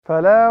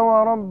فلا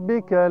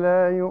وربك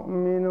لا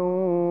يؤمنون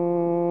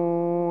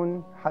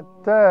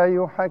حتى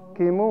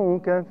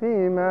يحكموك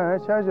فيما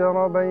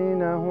شجر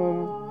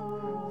بينهم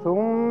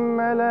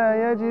ثم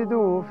لا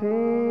يجدوا في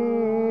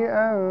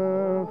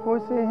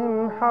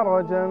أنفسهم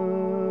حرجا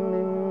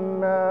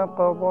مما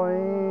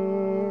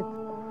قضيت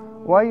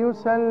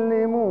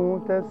ويسلموا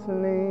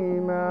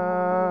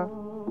تسليما.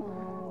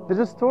 There's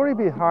a story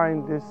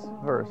behind this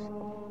verse,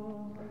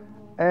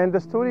 and the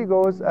story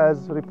goes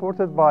as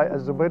reported by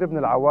Zubayr ibn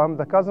al-Awwam,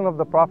 the cousin of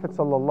the Prophet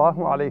sallallahu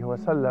alaihi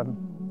wasallam,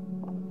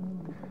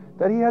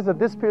 that he has a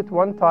dispute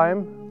one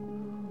time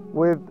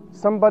with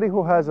somebody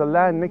who has a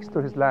land next to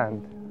his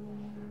land,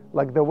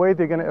 like the way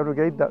they're going to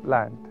irrigate that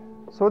land.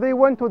 So they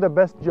went to the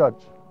best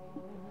judge,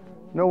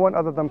 no one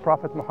other than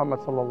Prophet Muhammad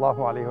sallallahu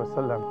alaihi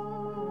wasallam,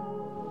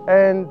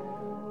 and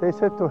they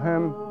said to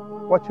him,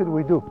 what should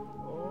we do?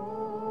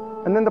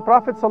 And then the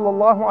Prophet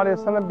sallallahu alaihi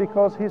wasallam,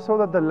 because he saw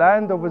that the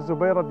land of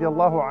Zubayr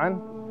radiallahu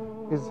an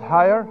is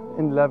higher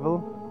in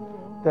level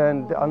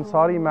than the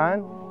Ansari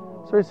man,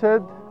 so he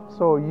said,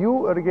 so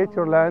you irrigate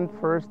your land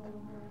first,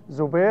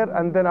 Zubayr,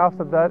 and then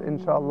after that,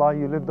 inshallah,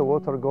 you let the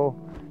water go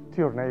to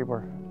your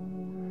neighbor.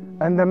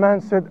 And the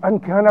man said, An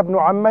kana ibn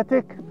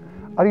ammatik?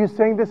 Are you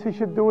saying this he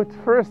should do it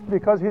first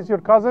because he's your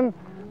cousin?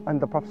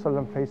 And the Prophet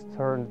ﷺ face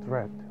turned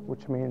red,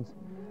 which means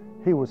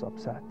he was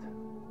upset,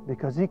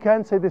 because he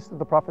can't say this to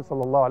the Prophet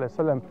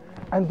ﷺ.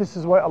 And this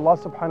is why Allah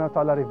subhanahu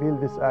wa ta'ala revealed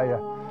this ayah,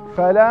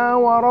 فَلَا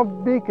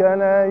وَرَبِّكَ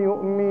لَا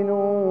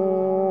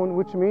يُؤْمِنُونَ,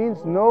 which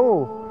means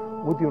no,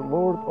 with your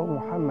Lord, O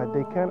Muhammad,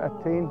 they can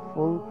attain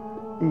full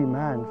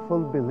iman,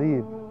 full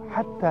belief,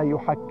 حَتَّى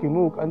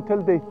يُحَكِّمُوك,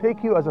 until they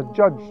take you as a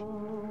judge,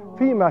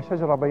 فِيمَا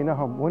شَجَرَ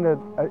بَيْنَهُم, when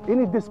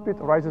any dispute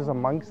arises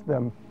amongst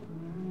them,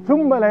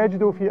 ثُمَّ لَا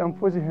يَجِدُوا فِي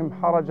أَنفُسِهِمْ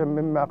حَرَجًا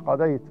مِمَّا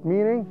قَضَيْتَ,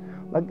 meaning,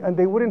 and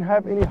they wouldn't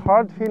have any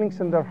hard feelings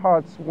in their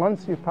hearts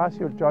once you pass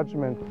your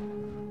judgment,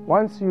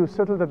 once you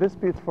settle the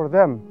dispute for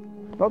them.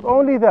 Not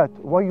only that,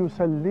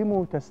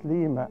 وَيُسَلِّمُوا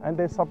تَسْلِيمًا, and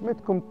they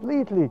submit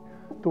completely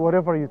to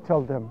whatever you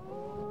tell them.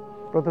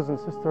 Brothers and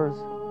sisters,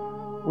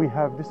 we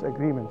have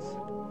disagreements,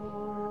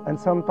 and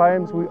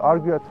sometimes we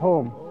argue at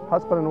home,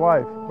 husband and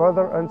wife,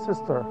 brother and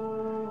sister,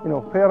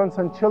 parents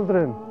and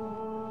children.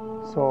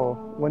 So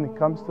when it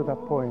comes to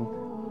that point,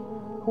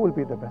 who will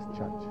be the best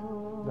judge?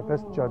 The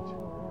best judge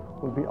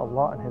will be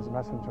Allah and His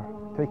Messenger.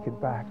 Take it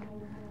back,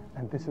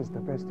 and this is the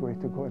best way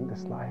to go in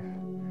this life,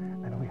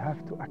 and we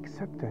have to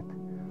accept it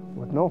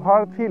with no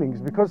hard feelings,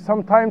 because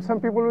sometimes some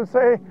people will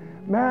say,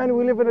 man,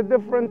 we live in a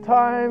different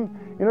time,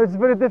 it's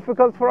very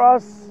difficult for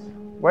us.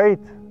 Wait,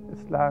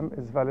 Islam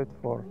is valid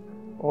for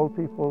all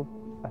people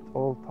at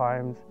all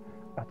times,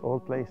 at all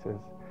places,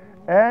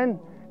 and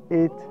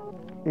it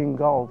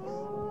engulfs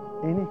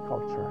any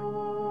culture.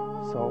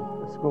 So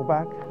let's go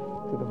back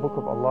to the book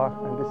of Allah,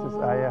 and this is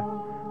ayah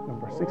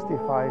number 65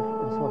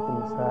 in Surah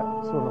An-Nisa,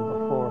 Surah number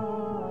 4.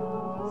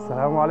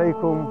 Assalamu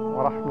alaikum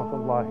wa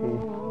rahmatullahi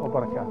wa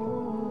barakatuh.